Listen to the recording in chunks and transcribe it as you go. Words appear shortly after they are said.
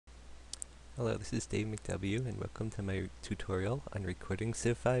Hello, this is Dave McW, and welcome to my tutorial on recording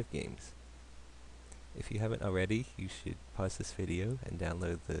Civ5 games. If you haven't already, you should pause this video and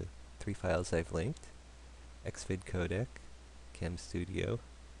download the 3 files I've linked: Xvid Codec, Cam Studio,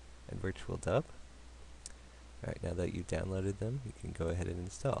 and VirtualDub. Alright, now that you've downloaded them, you can go ahead and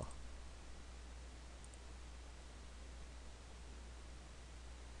install.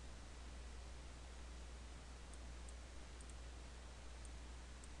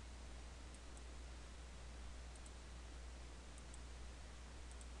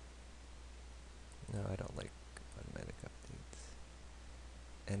 No, I don't like automatic updates.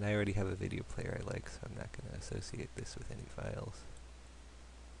 And I already have a video player I like, so I'm not going to associate this with any files.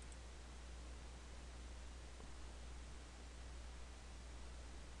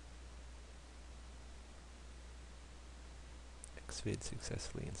 Xvid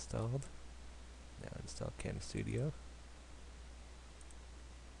successfully installed. Now install Cam Studio.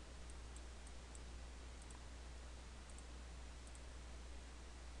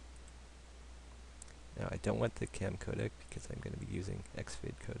 Now I don't want the Cam codec because I'm going to be using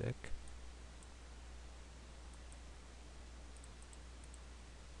Xvid Codec.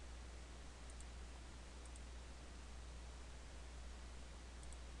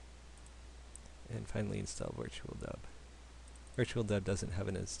 And finally install VirtualDub. VirtualDub doesn't have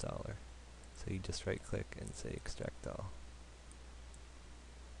an installer, so you just right click and say extract all.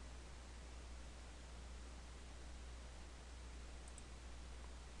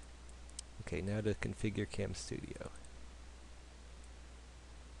 Okay, now to configure Cam Studio.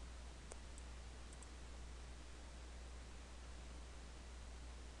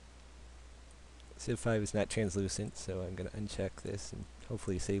 Civ5 is not translucent, so I'm going to uncheck this and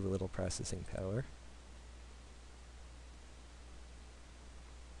hopefully save a little processing power.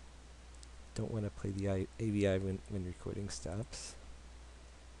 Don't want to play the AVI when recording stops.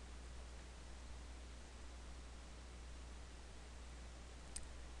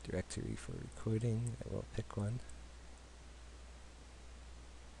 Directory for recording, I will pick one.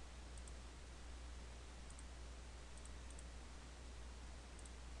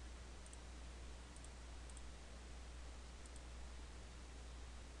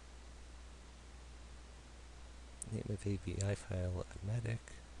 Name of AVI file, automatic.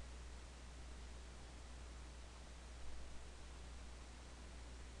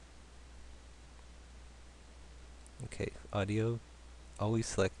 Okay, audio. Always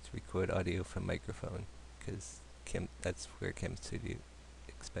select record audio from microphone, because that's where Cam Studio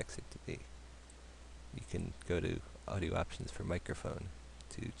expects it to be. You can go to audio options for microphone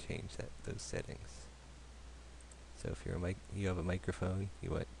to change those settings. So if you have a microphone, you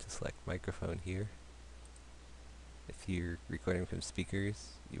want to select microphone here. If you're recording from speakers,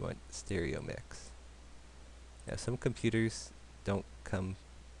 you want stereo mix. Now some computers don't come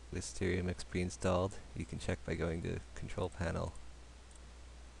with stereo mix pre-installed. You can check by going to Control Panel,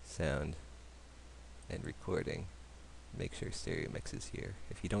 Sound, and Recording. Make sure stereo mix is here.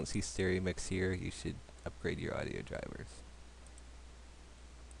 If you don't see stereo mix here, you should upgrade your audio drivers.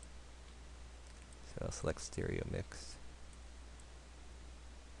 So I'll select stereo mix.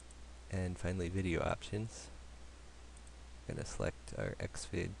 And finally, video options. I'm going to select our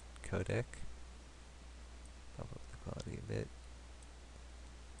Xvid Codec. Bump up the quality a bit.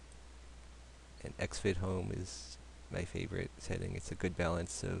 And Xvid Home is my favorite setting. It's a good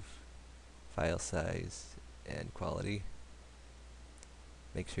balance of file size and quality.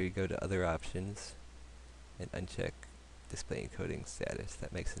 Make sure you go to Other Options and uncheck Display Encoding Status.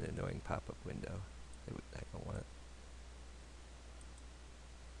 That makes an annoying pop-up window. I don't want it.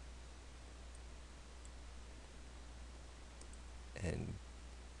 And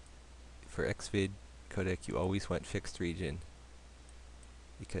for Xvid Codec, you always want fixed region,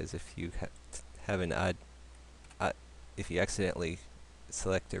 because if you have an if you accidentally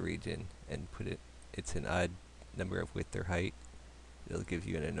select a region and it's an odd number of width or height, it'll give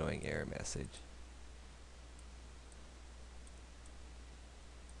you an annoying error message.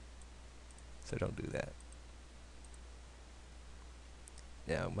 So don't do that.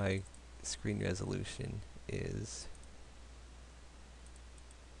 Now my screen resolution is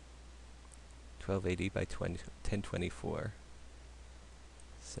 1280 by 1024.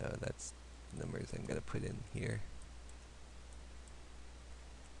 So that's the numbers I'm going to put in here.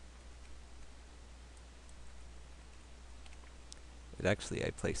 But actually I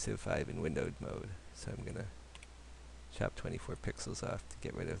play Civ5 in windowed mode, so I'm going to chop 24 pixels off to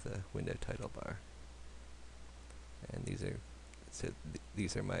get rid of the window title bar. And these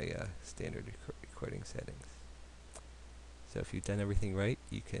are my standard recording settings. So if you've done everything right,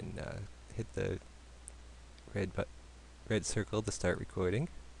 you can hit the red circle to start recording.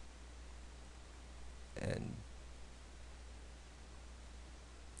 and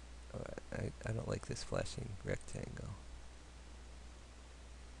I don't like this flashing rectangle.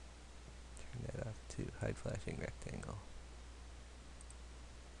 Turn that off to hide flashing rectangle.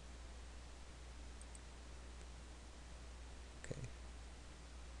 Okay.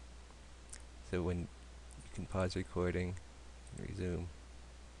 So when you can pause recording and resume,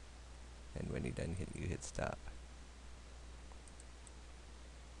 and when you're done, you hit stop.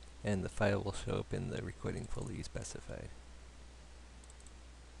 And the file will show up in the recording folder you specified.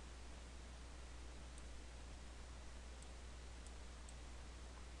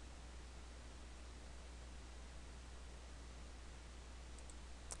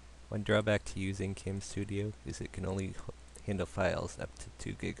 One drawback to using Cam Studio is it can only handle files up to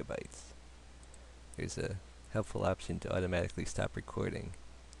 2 gigabytes. There's a helpful option to automatically stop recording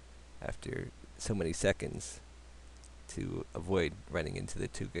after so many seconds to avoid running into the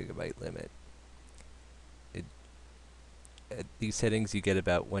 2 gigabyte limit. At these settings you get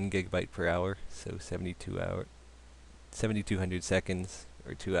about 1 gigabyte per hour, so 7,200 seconds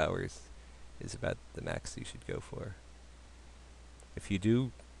or 2 hours is about the max you should go for. If you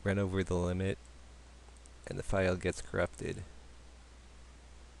do run over the limit and the file gets corrupted,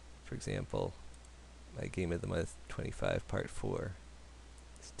 for example, my Game of the Month 25 Part 4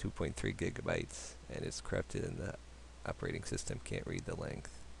 is 2.3 gigabytes and it's corrupted and the operating system can't read the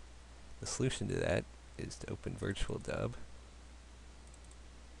length. The solution to that is to open VirtualDub,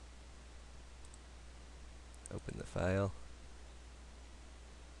 open the file,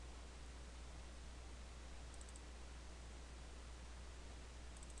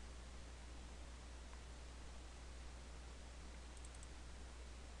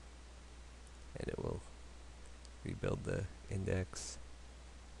 and it will rebuild the index,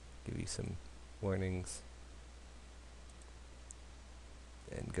 give you some warnings,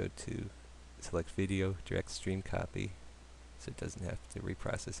 and go to select video, direct stream copy, so it doesn't have to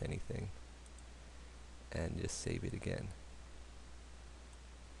reprocess anything, and just save it again.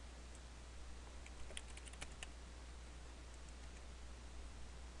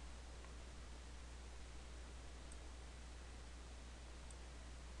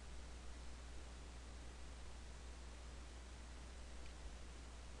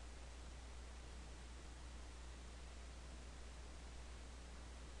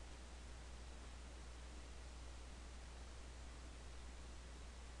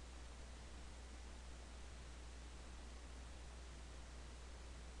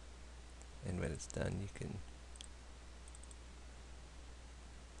 And when it's done, you can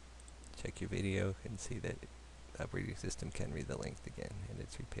check your video and see that the operating system can read the length again, and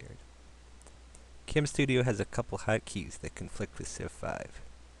it's repaired. Cam Studio has a couple hotkeys that conflict with Civ5.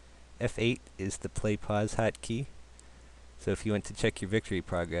 F8 is the play-pause hotkey, so if you want to check your victory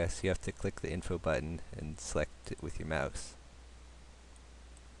progress, you have to click the info button and select it with your mouse.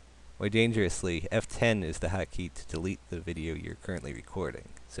 More dangerously, F10 is the hotkey to delete the video you're currently recording.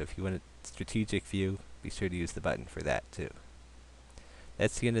 So if you want a strategic view, be sure to use the button for that too.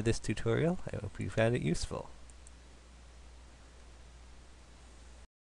 That's the end of this tutorial. I hope you found it useful.